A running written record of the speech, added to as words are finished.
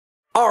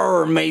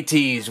Arr,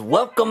 mateys,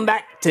 welcome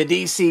back to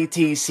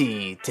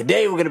DCTC.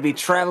 Today we're going to be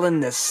traveling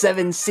the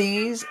 7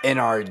 seas in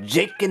our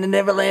Jake and the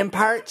Neverland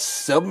Pirates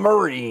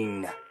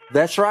Submarine.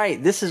 That's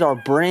right, this is our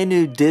brand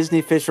new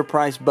Disney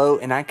Fisher-Price boat,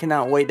 and I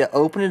cannot wait to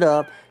open it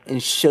up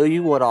and show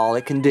you what all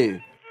it can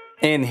do.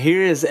 And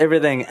here is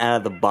everything out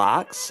of the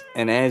box,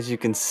 and as you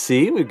can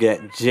see, we've got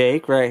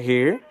Jake right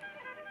here.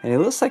 And it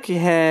looks like he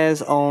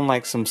has on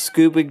like some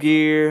scuba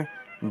gear,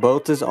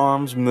 both his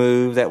arms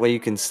move, that way you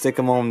can stick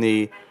them on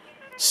the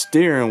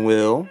steering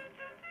wheel,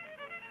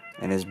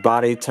 and his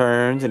body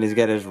turns, and he's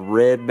got his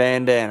red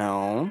bandana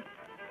on.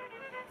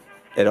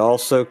 It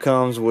also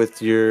comes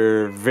with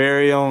your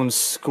very own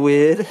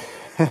squid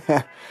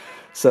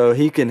so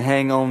he can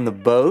hang on the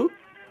boat,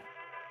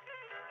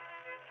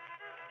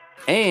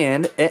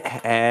 and it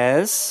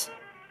has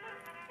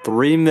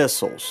 3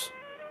 missiles,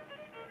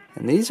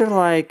 and these are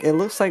like, it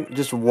looks like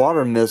just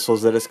water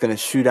missiles that it's going to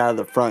shoot out of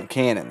the front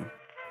cannon.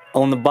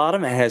 On the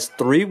bottom it has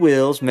 3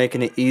 wheels,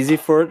 making it easy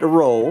for it to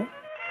roll.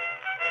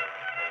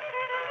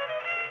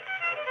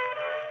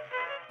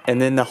 And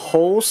then the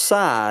whole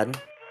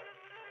side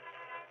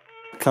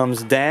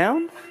comes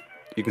down.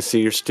 You can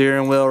see your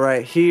steering wheel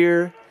right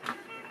here.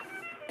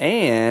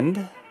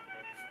 And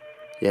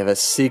you have a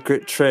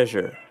secret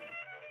treasure.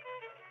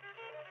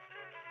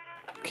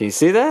 Can you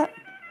see that?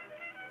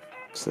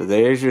 So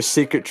there's your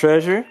secret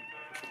treasure.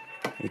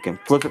 You can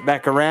flip it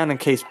back around in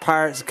case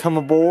pirates come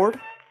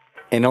aboard.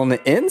 And on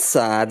the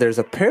inside there's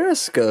a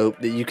periscope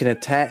that you can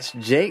attach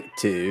Jake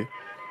to.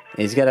 And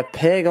he's got a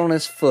peg on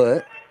his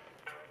foot.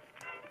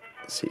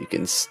 So you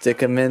can stick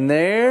him in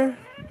there,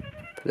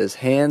 put his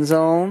hands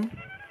on,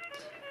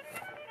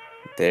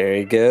 there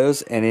he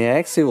goes, and he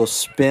actually will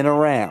spin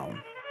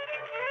around.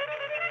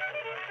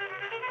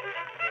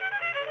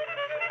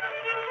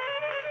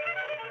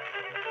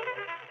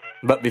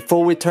 But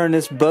before we turn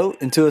this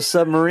boat into a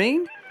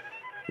submarine,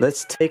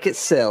 let's take it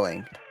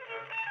sailing.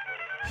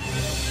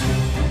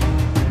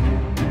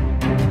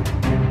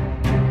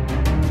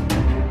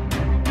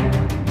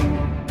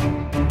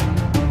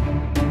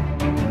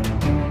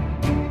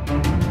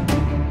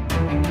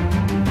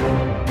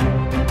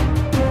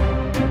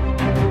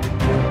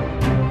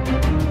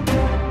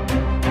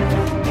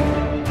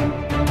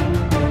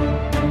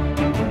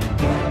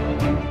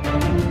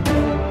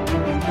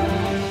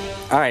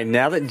 Alright,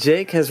 now that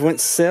Jake has went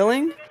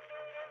sailing,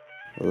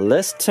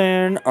 let's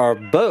turn our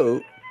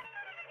boat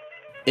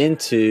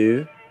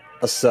into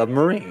a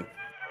submarine.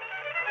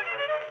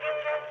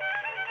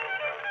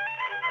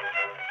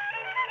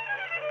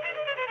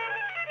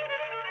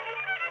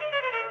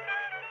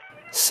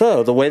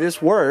 So, the way this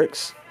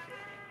works,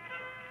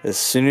 as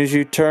soon as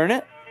you turn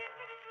it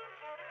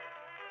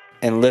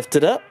and lift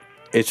it up,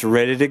 it's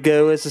ready to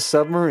go as a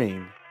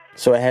submarine.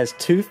 So it has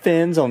 2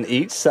 fins on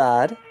each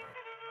side,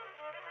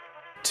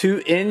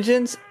 2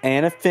 engines,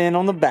 and a fin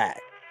on the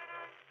back.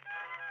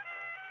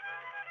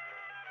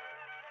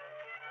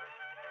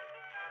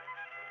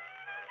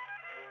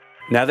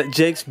 Now that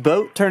Jake's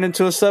boat turned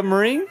into a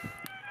submarine,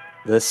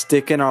 let's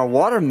stick in our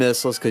water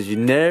missiles, because you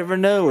never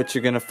know what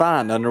you're going to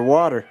find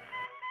underwater.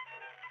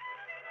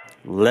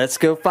 Let's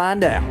go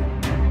find out.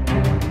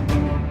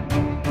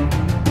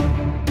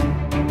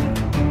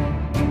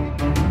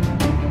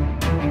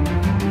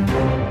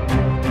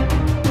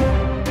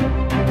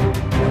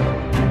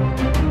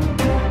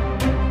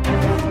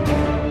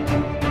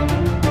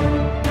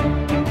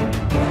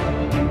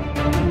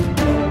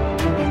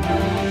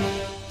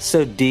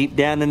 So deep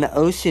down in the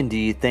ocean, do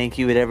you think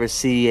you would ever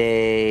see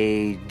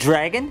a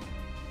dragon?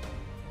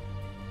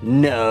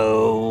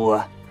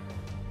 No.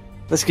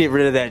 Let's get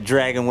rid of that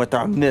dragon with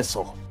our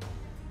missile.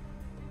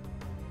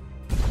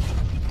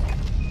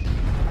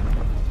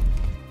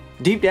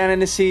 Deep down in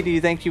the sea, do you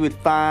think you would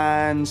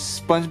find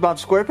Spongebob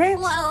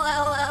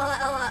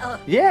Squarepants?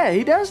 Yeah,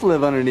 he does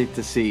live underneath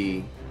the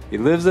sea. He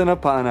lives in a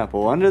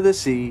pineapple under the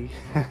sea.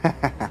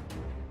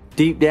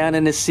 Deep down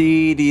in the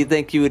sea, do you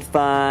think you would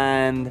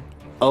find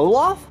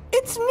Olaf?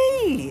 It's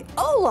me,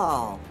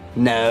 Olaf.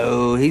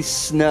 No, he's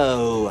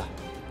Snow.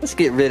 Let's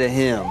get rid of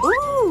him.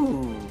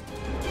 Ooh.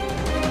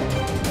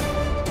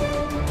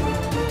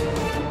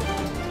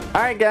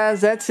 Alright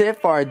guys, that's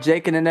it for our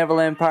Jake and the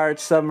Neverland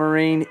Pirates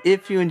Submarine.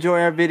 If you enjoy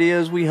our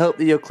videos, we hope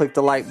that you'll click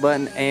the like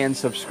button and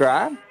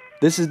subscribe.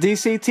 This is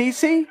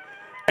DCTC,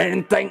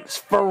 and thanks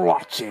for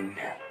watching.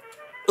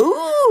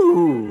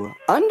 Ooh,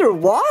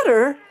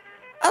 underwater?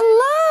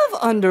 I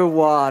love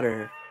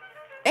underwater.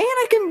 And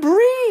I can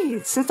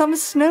breathe since I'm a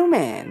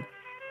snowman.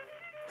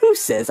 Who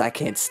says I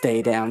can't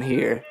stay down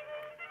here?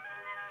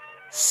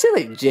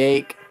 Silly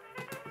Jake.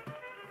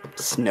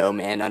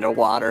 Snowman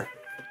underwater.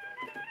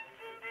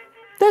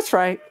 That's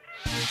right.